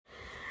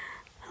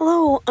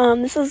Hello,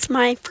 this is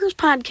my first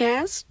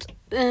podcast,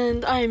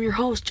 and I am your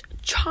host,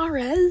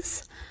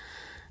 Charez.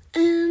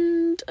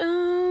 And,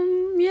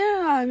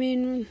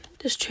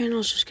 this channel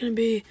is just gonna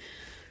be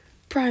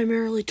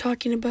primarily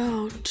talking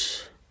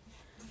about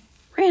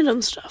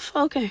random stuff.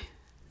 Okay.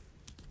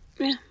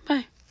 Yeah,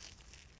 bye.